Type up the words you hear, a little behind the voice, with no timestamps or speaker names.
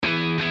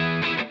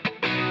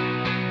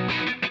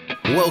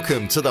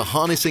Welcome to the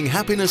Harnessing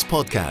Happiness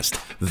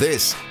podcast.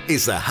 This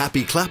is the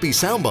Happy Clappy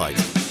Soundbite.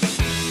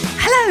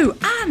 Hello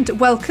and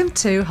welcome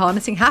to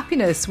Harnessing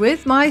Happiness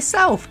with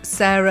myself,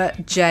 Sarah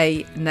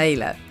J.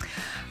 Naylor.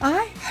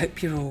 I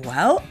hope you're all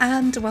well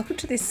and welcome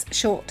to this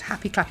short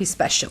Happy Clappy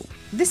special.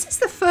 This is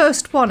the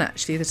first one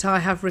actually that I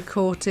have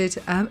recorded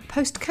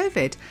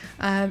post-COVID.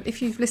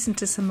 If you've listened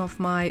to some of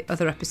my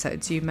other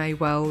episodes, you may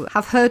well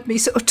have heard me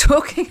sort of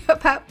talking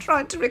about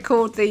trying to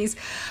record these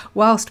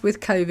whilst with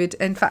COVID.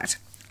 In fact,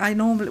 I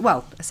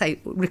say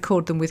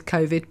record them with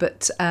COVID,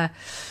 but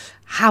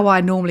how I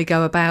normally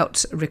go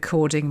about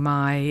recording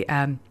my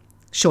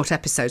short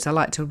episodes, I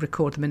like to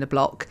record them in a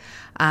block.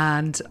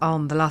 And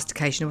on the last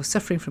occasion I was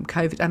suffering from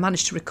COVID, I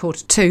managed to record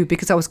 2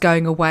 because I was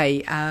going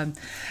away and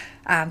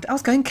I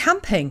was going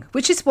camping,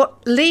 which is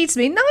what leads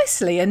me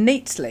nicely and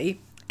neatly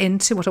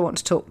into what I want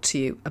to talk to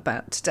you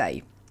about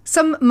today.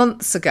 Some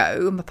months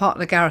ago, my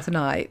partner Gareth and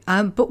I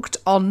booked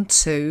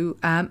onto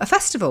a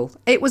festival.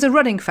 It was a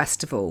running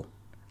festival.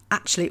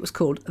 Actually, it was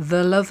called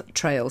the Love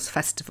Trails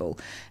Festival.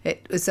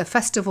 It was a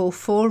festival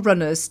for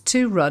runners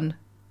to run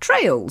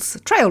trails,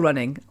 trail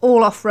running,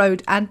 all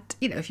off-road. And,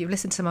 you know, if you've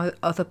listened to my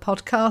other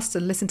podcasts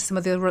and listened to some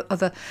of the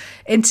other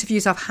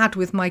interviews I've had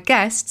with my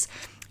guests,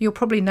 you'll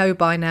probably know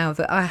by now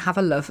that I have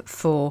a love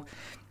for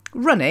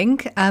running,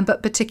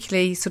 but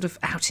particularly sort of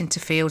out into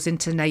fields,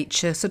 into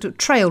nature, sort of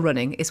trail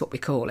running is what we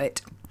call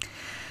it.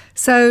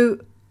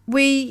 So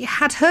we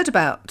had heard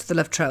about the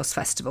Love Trails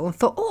Festival and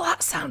thought, oh,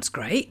 that sounds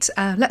great.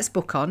 Let's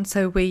book on.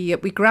 So we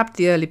grabbed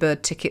the early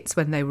bird tickets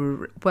when they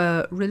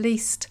were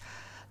released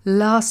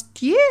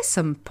last year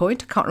some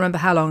point. I can't remember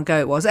how long ago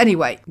it was.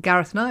 Anyway,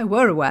 Gareth and I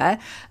were aware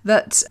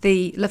that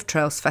the Love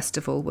Trails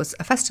Festival was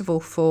a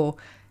festival for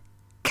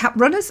camp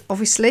runners,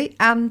 obviously,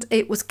 and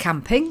it was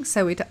camping.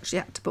 So we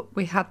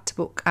had to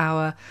book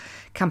our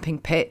camping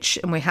pitch,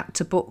 and we had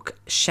to book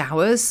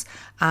showers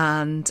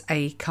and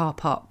a car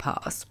park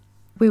pass.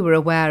 We were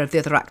aware of the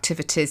other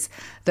activities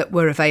that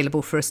were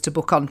available for us to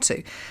book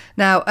onto.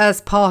 Now,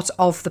 as part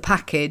of the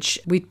package,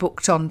 we'd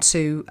booked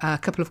onto a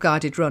couple of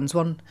guided runs,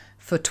 one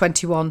for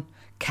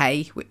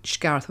 21k, which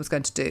Gareth was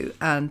going to do,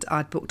 and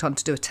I'd booked on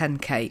to do a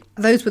 10k.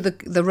 Those were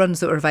the runs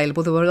that were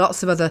available. There were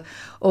lots of other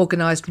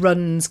organised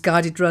runs,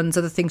 guided runs,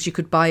 other things you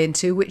could buy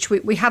into, which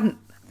we hadn't,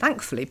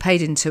 thankfully,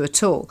 paid into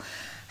at all.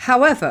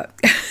 However,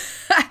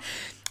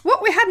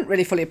 what we hadn't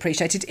really fully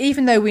appreciated,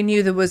 even though we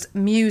knew there was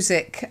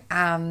music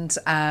and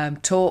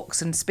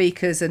talks and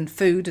speakers and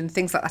food and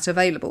things like that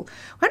available,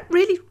 we hadn't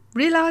really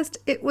realised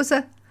it was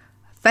a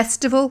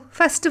festival.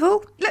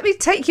 Let me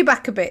take you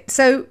back a bit.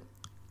 So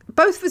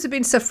both of us had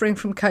been suffering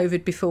from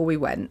COVID before we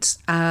went,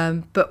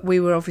 but we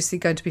were obviously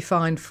going to be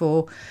fine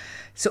for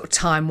sort of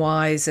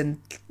time-wise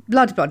and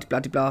blah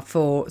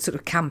for sort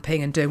of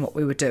camping and doing what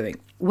we were doing.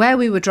 Where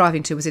we were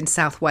driving to was in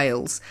South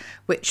Wales,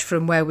 which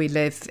from where we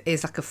live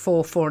is like a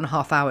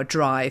 4.5 hour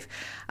drive.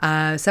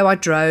 So I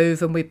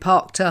drove and we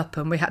parked up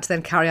and we had to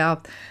then carry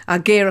our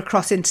gear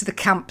across into the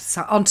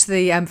onto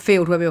the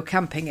field where we were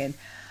camping in.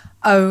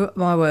 Oh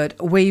my word,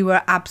 we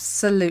were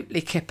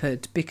absolutely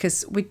kippered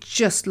because we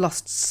just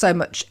lost so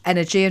much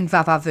energy and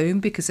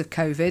vavavoom because of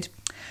COVID.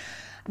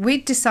 We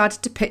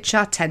decided to pitch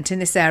our tent in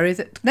this area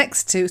that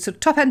next to sort of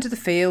top end of the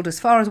field,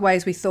 as far away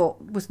as we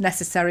thought was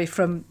necessary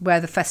from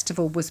where the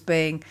festival was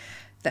being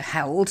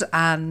held,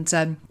 and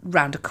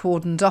round a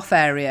cordoned off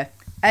area.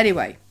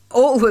 Anyway,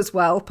 all was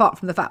well, apart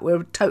from the fact we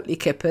were totally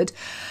kippered,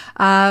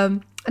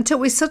 until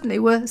we suddenly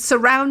were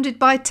surrounded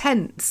by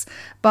tents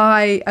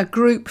by a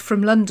group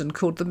from London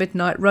called the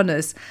Midnight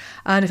Runners.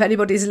 And if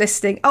anybody's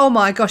listening, oh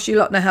my gosh, you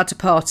lot know how to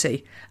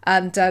party.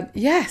 And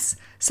yes,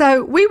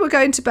 so we were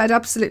going to bed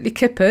absolutely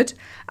kippered,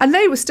 and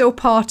they were still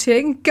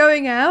partying,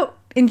 going out,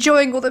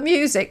 enjoying all the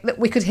music that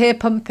we could hear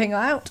pumping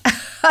out.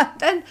 And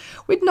then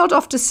we'd nod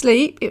off to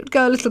sleep, it would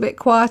go a little bit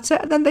quieter,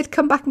 and then they'd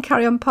come back and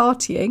carry on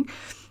partying.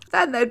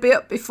 Then they'd be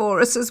up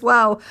before us as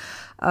well.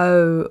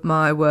 Oh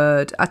my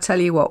word, I tell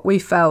you what, we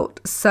felt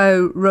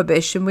so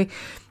rubbish, and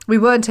we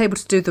weren't able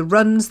to do the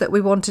runs that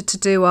we wanted to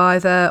do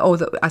either, or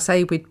that I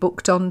say we'd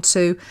booked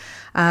onto,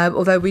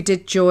 although we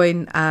did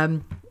join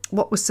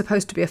what was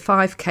supposed to be a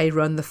 5k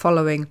run the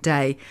following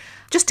day,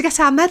 just to get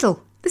our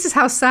medal. This is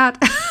how sad.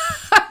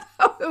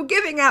 We were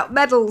giving out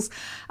medals,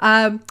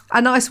 a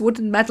nice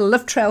wooden medal,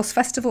 Love Trails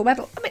Festival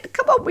medal. I mean,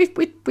 come on, we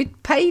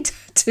paid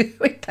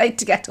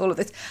to get all of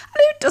this. And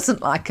who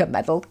doesn't like a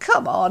medal?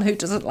 Come on, who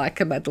doesn't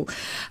like a medal?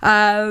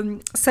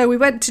 So we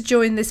went to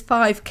join this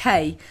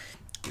 5k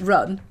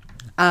run,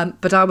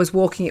 but I was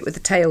walking it with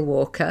a tail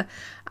walker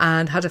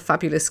and had a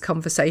fabulous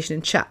conversation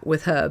and chat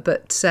with her.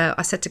 But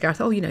I said to Gareth,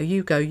 oh, you know,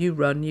 you go, you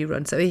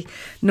run. So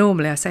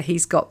normally I say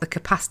he's got the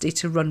capacity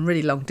to run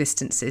really long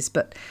distances,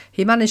 but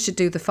he managed to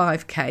do the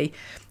 5k,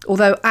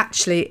 although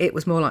actually it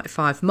was more like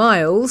 5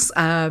 miles.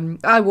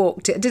 I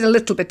walked it, did a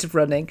little bit of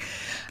running,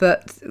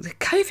 but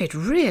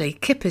COVID really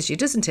kippers you,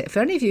 doesn't it? For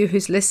any of you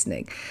who's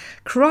listening,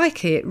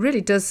 crikey, it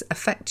really does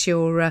affect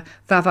your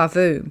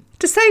vavavoom.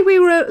 To say we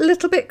were a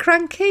little bit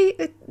cranky,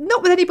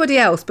 not with anybody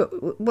else,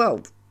 but,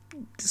 well,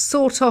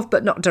 sort of,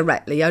 but not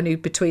directly, only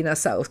between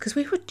ourselves, because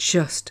we were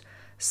just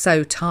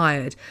so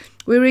tired.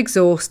 We were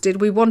exhausted.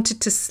 We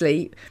wanted to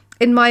sleep.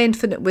 In my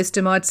infinite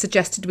wisdom, I'd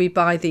suggested we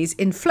buy these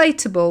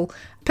inflatable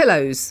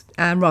pillows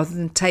rather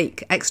than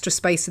take extra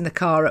space in the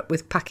car up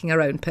with packing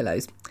our own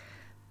pillows.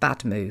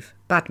 Bad move.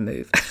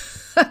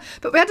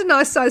 But we had a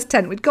nice sized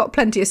tent. We'd got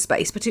plenty of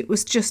space, but it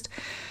was just,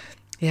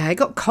 it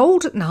got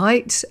cold at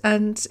night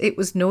and it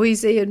was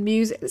noisy and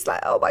music. It's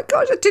like, oh my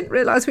gosh, I didn't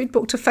realise we'd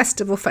booked a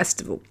festival.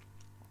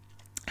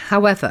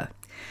 However,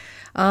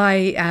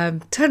 I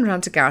turned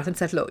around to Gareth and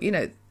said, look,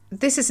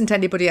 this isn't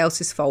anybody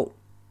else's fault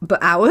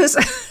but ours.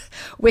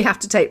 We have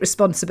to take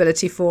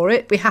responsibility for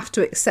it. We have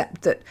to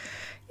accept that,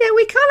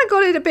 we kind of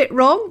got it a bit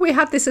wrong. We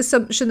had this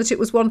assumption that it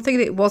was one thing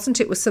and it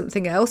wasn't. It was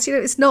something else.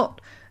 It's not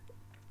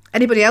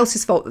anybody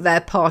else's fault that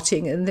they're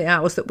partying in the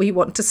hours that we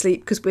want to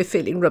sleep because we're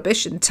feeling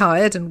rubbish and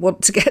tired and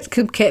want to get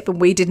kip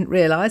and we didn't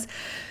realise.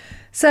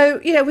 So,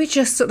 we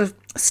just sort of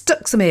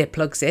stuck some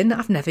earplugs in.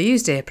 I've never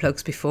used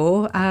earplugs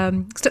before.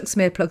 Stuck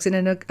some earplugs in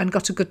and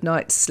got a good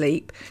night's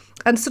sleep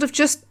and sort of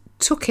just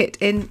took it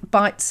in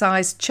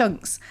bite-sized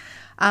chunks.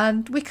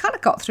 And we kind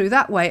of got through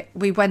that way.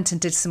 We went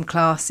and did some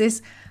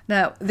classes.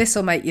 Now, this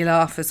will make you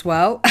laugh as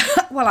well.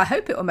 Well, I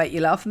hope it will make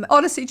you laugh.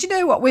 Honestly, do you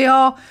know what? We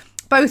are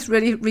both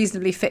really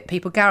reasonably fit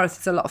people. Gareth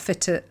is a lot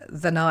fitter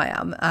than I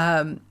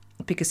am.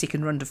 Because he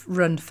can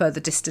run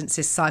further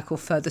distances, cycle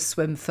further,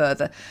 swim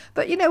further.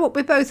 But you know what?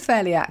 We're both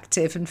fairly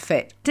active and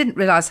fit. Didn't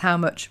realise how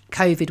much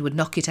COVID would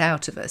knock it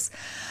out of us.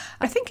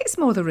 I think it's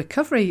more the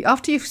recovery.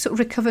 After you've sort of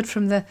recovered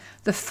from the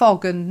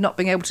fog and not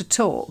being able to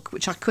talk,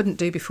 which I couldn't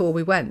do before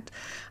we went.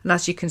 And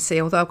as you can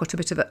see, although I've got a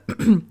bit of a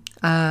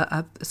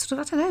sort of,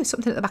 I don't know,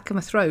 something at the back of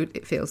my throat,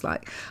 it feels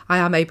like, I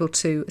am able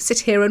to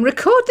sit here and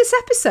record this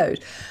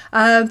episode.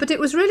 But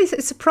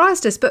it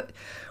surprised us. But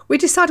we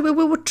decided we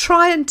would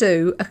try and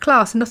do a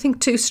class, nothing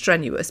too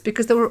strenuous,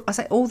 because there were,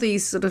 all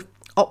these sort of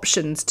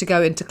options to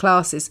go into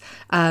classes,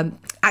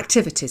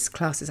 activities.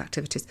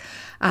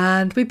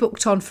 And we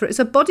booked on for, it's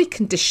a body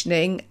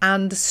conditioning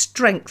and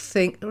strength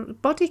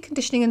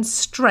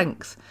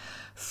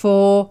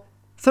for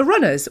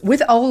runners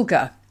with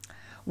Olga.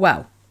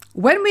 Well,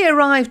 when we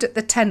arrived at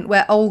the tent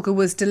where Olga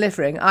was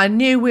delivering, I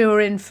knew we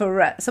were in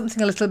for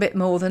something a little bit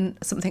more than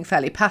something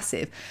fairly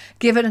passive,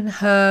 given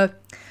her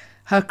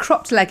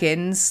cropped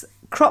leggings,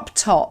 cropped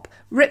top,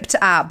 ripped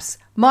abs,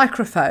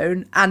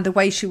 microphone, and the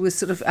way she was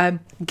sort of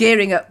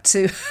gearing up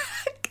to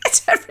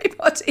get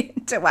everybody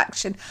into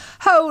action.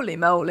 Holy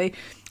moly.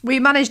 We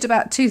managed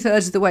about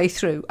 2/3 of the way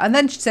through. And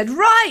then she said,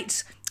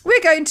 right,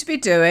 we're going to be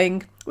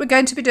doing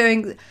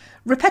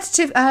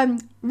repetitive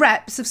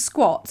reps of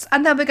squats,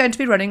 and then we're going to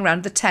be running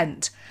around the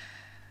tent.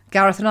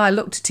 Gareth and I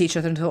looked at each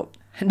other and thought,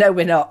 no,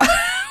 we're not.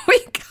 We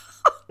can't.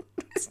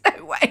 There's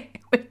no way.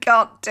 We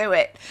can't do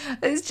it.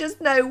 There's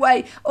just no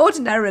way.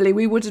 Ordinarily,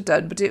 we would have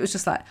done, but it was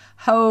just like,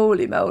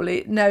 holy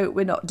moly, no,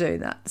 we're not doing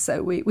that.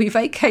 So we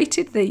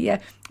vacated the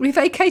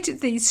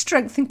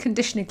strength and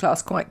conditioning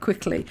class quite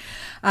quickly.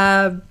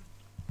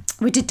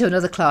 We did do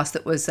another class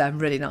that was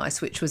really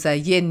nice, which was a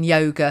yin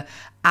yoga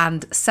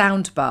and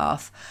sound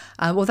bath.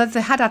 Although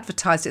they had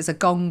advertised it as a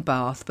gong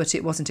bath, but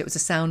it wasn't. It was a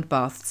sound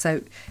bath.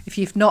 So if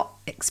you've not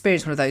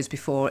experienced one of those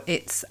before,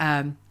 it's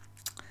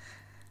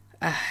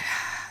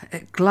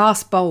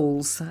glass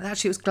bowls.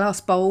 Actually, it was glass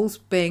bowls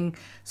being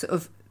sort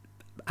of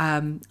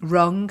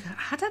rung.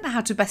 I don't know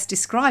how to best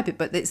describe it,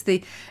 but it's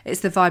the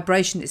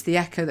vibration, it's the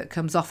echo that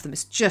comes off them. It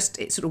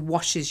sort of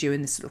washes you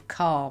in this sort of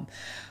calm.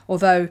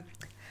 Although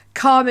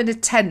calm in a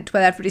tent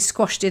where everybody's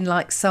squashed in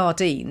like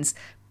sardines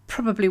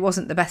probably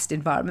wasn't the best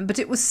environment, but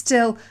it was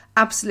still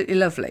absolutely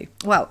lovely.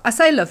 Well, I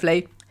say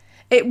lovely.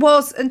 It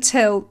was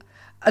until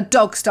a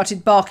dog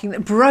started barking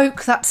that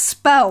broke that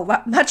spell,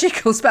 that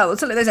magical spell.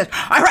 Suddenly they said,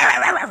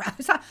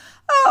 it's like,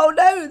 oh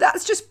no,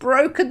 that's just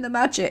broken the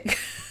magic.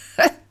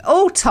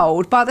 All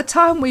told, by the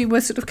time we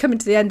were sort of coming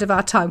to the end of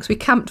our time, because we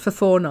camped for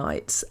 4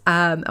 nights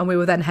and we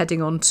were then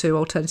heading on to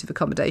alternative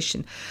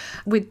accommodation,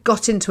 we'd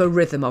got into a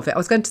rhythm of it. I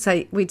was going to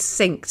say we'd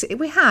synced.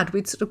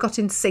 We'd sort of got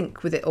in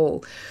sync with it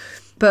all.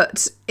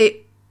 But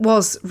it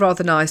was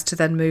rather nice to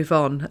then move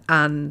on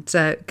and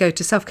go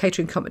to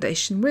self-catering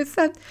accommodation with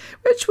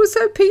which was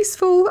so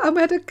peaceful, and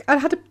I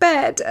had a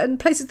bed and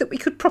places that we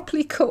could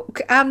properly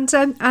cook, and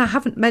I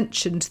haven't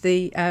mentioned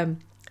the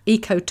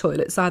eco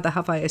toilets either,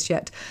 have I, as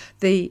yet.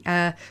 The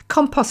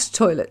compost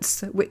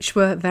toilets, which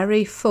were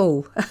very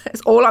full.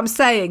 That's all I'm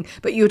saying.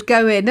 But you'd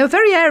go in, they were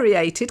very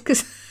aerated,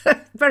 because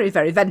very,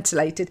 very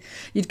ventilated.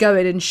 You'd go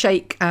in and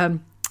shake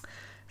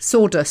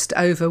sawdust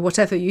over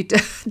whatever you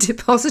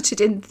deposited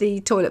in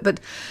the toilet. But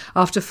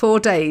after 4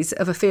 days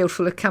of a field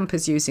full of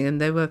campers using them,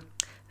 they were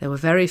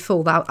very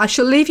full. Now, I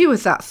shall leave you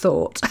with that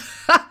thought.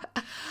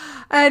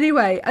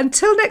 Anyway,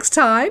 until next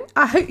time,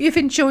 I hope you've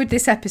enjoyed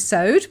this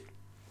episode.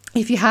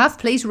 If you have,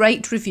 please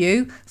rate,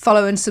 review,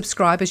 follow and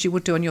subscribe as you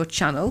would do on your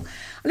channel.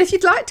 And if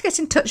you'd like to get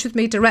in touch with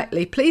me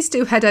directly, please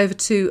do head over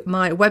to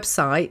my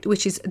website,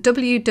 which is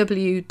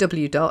www.sarahj,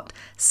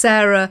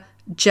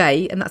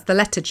 and that's the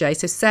letter J,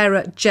 so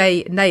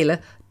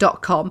sarahjnaylor.co.uk.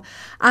 sarahjnaylor.com,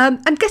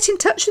 and get in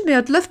touch with me.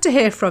 I'd love to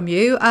hear from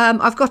you.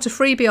 I've got a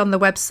freebie on the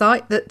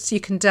website that you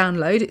can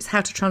download. It's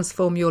How to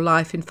Transform Your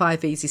Life in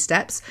 5 Easy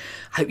Steps.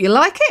 Hope you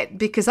like it,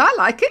 because I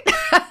like it.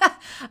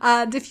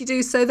 And if you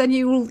do so, then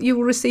you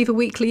will receive a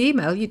weekly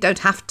email. You don't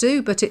have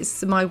to, but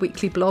it's my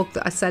weekly blog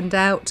that I send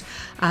out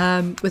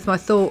with my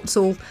thoughts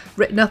all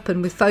written up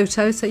and with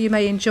photos, so you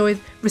may enjoy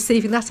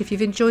receiving that if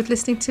you've enjoyed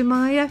listening to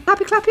my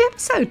Happy Clappy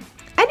episode.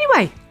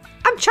 Anyway,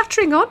 I'm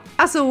chattering on,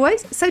 as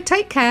always, so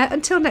take care.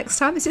 Until next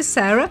time, this is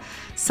Sarah,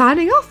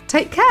 signing off.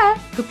 Take care.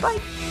 Goodbye.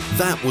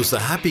 That was the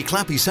Happy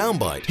Clappy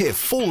Soundbite. Hear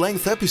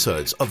full-length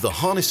episodes of the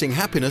Harnessing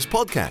Happiness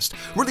podcast,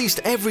 released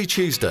every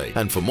Tuesday.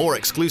 And for more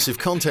exclusive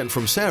content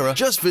from Sarah,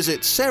 just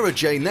visit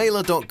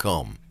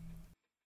sarahjnaylor.com.